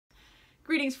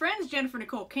Greetings friends, Jennifer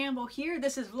Nicole Campbell here.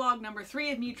 This is vlog number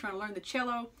 3 of me trying to learn the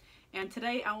cello, and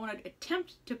today I want to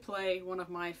attempt to play one of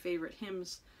my favorite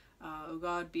hymns, O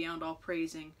God Beyond All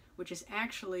Praising, which is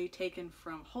actually taken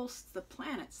from Holst's The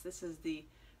Planets. This is the,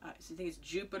 I think it's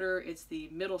Jupiter, it's the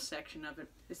middle section of it.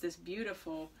 It's this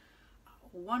beautiful,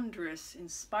 wondrous,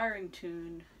 inspiring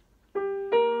tune.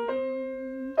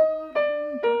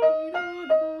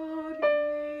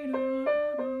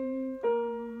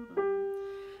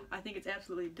 I think it's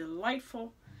absolutely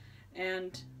delightful,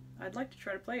 and I'd like to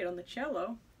try to play it on the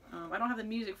cello. I don't have the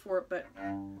music for it, but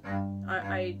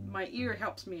my ear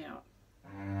helps me out.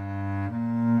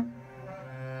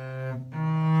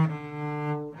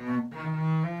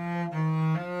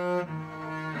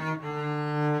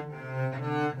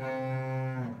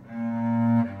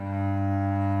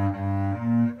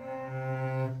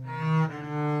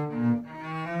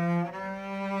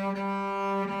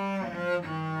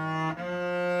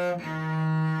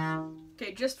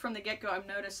 Just from the get-go, I'm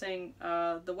noticing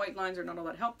the white lines are not all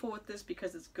that helpful with this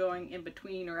because it's going in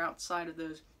between or outside of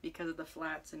those because of the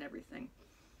flats and everything.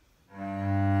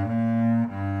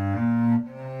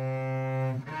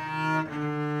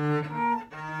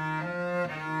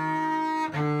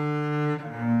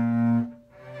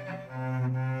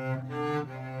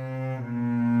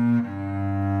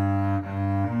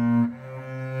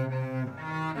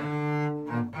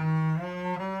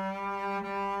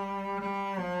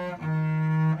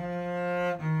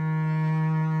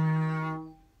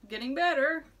 Getting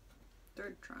better.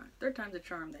 Third time's a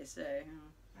charm, they say.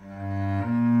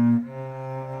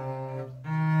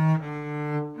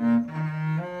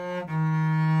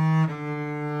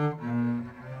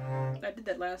 I did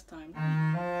that last time.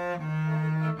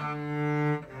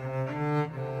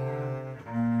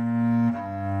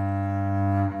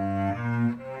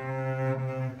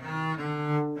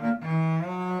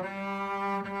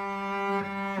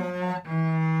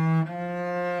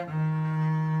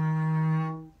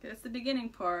 That's the beginning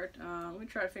part. Let me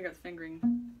try to figure out the fingering.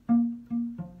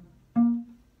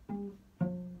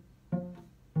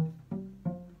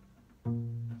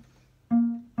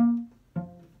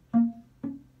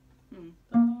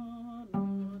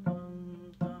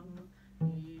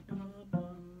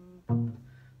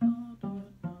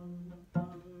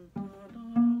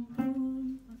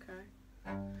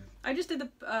 I just did the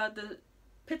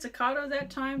pizzicato that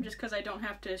time just because I don't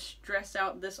have to stress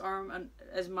out this arm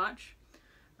as much.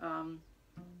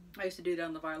 I used to do that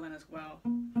on the violin as well,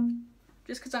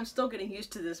 just because I'm still getting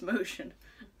used to this motion.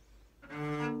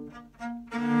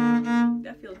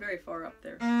 That feels very far up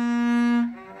there.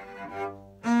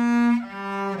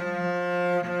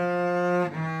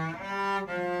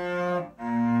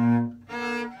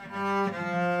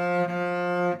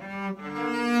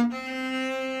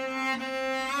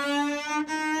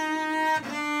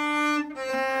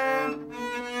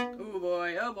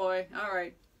 Oh boy,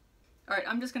 alright. Alright,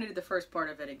 I'm just going to do the first part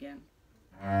of it again.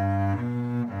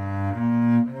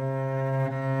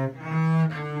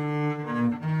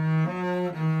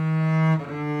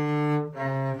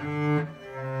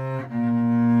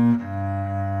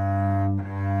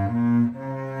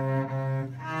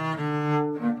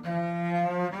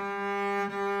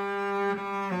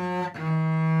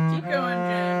 Keep going,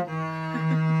 Jen.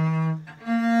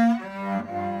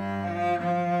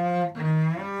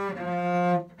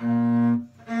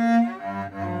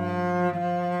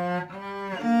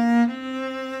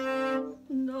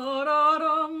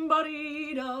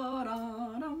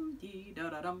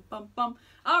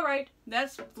 Alright,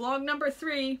 that's vlog number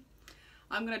 3.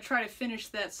 I'm going to try to finish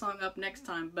that song up next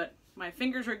time, but my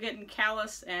fingers are getting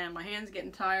callous and my hands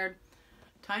getting tired.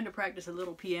 Time to practice a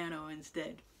little piano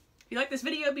instead. If you like this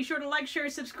video, be sure to like, share,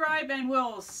 subscribe, and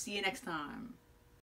we'll see you next time.